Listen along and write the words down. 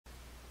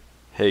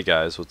Hey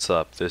guys, what's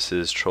up? This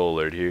is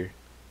Trololured here.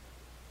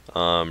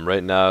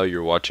 Right now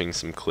you're watching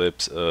some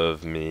clips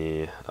of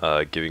me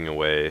giving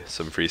away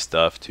some free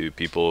stuff to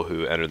people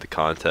who entered the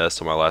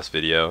contest on my last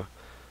video.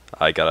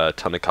 I got a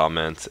ton of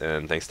comments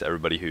and thanks to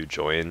everybody who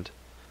joined.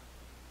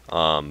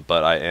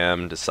 But I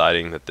am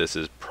deciding that this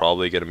is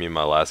probably going to be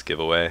my last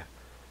giveaway,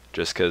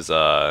 just because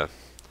I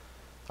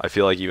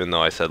feel like even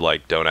though I said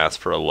like don't ask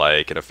for a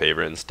like and a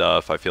favorite and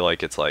stuff, I feel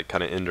like it's like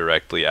kind of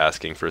indirectly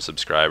asking for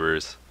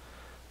subscribers.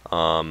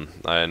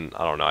 And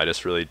I don't know, I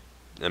just really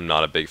am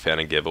not a big fan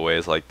of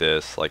giveaways like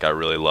this. Like I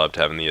really loved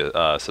having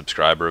the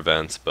subscriber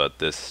events, but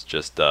this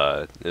just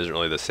isn't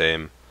really the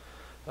same.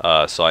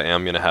 So I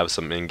am going to have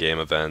some in-game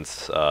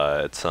events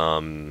at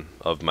some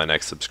of my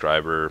next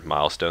subscriber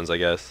milestones, I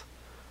guess.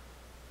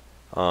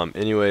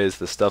 Anyways,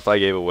 the stuff I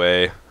gave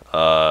away,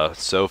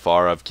 so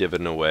far I've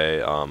given away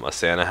a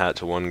Santa hat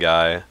to one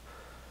guy,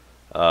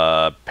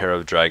 a pair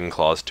of Dragon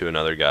Claws to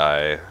another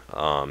guy,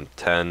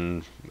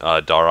 10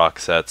 Darok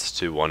sets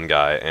to one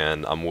guy,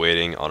 and I'm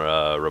waiting on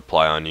a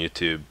reply on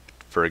YouTube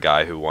for a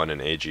guy who won an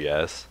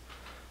AGS.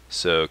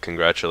 So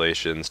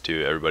congratulations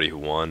to everybody who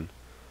won.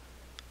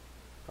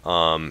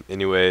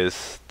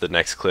 Anyways, the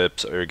next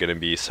clips are going to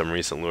be some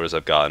recent lures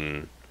I've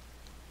gotten.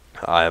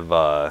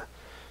 I've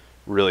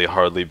really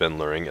hardly been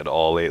luring at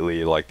all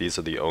lately. Like these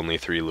are the only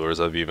 3 lures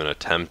I've even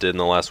attempted in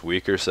the last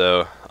week or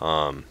so.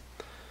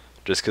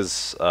 Just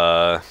because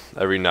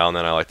every now and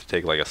then I like to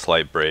take like a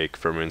slight break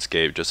from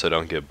Runescape just so I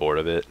don't get bored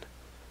of it,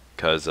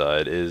 because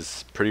it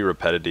is pretty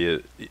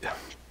repetitive.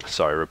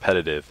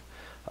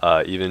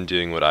 Even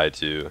doing what I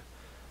do,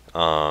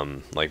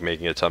 like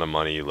making a ton of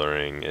money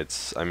luring.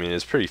 I mean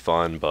it's pretty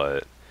fun,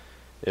 but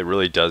it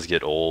really does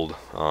get old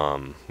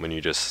when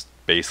you just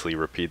basically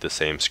repeat the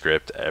same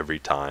script every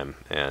time.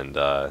 And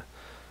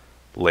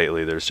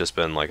lately there's just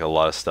been like a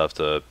lot of stuff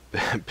to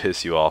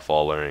piss you off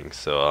all luring,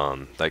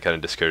 so that kind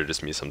of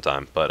discourages me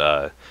sometime.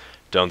 But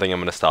don't think I'm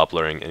gonna stop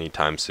luring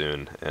anytime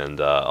soon, and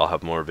I'll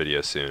have more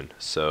videos soon.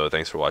 So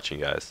thanks for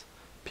watching, guys.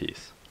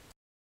 Peace.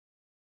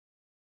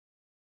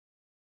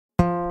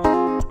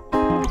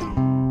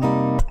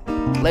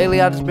 Lately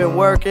I've just been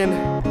working,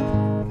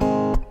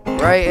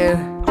 writing.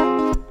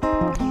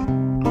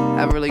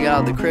 Haven't really got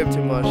out the crib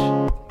too much.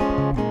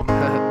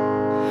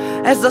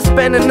 As I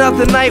spend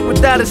another night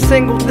without a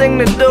single thing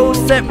to do,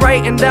 set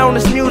writing down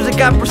this music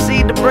I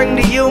proceed to bring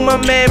to you. My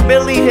man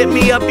Billy hit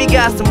me up, he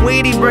got some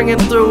weed he bringing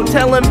through.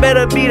 Tell him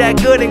better be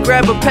that good and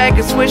grab a pack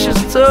of swishes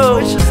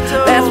too.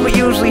 That's what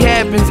usually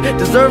happens,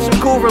 deserve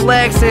some cool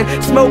relaxing.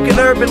 Smoking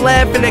urban,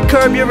 laughing and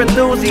curb your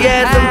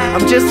enthusiasm.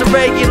 I'm just a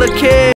regular kid.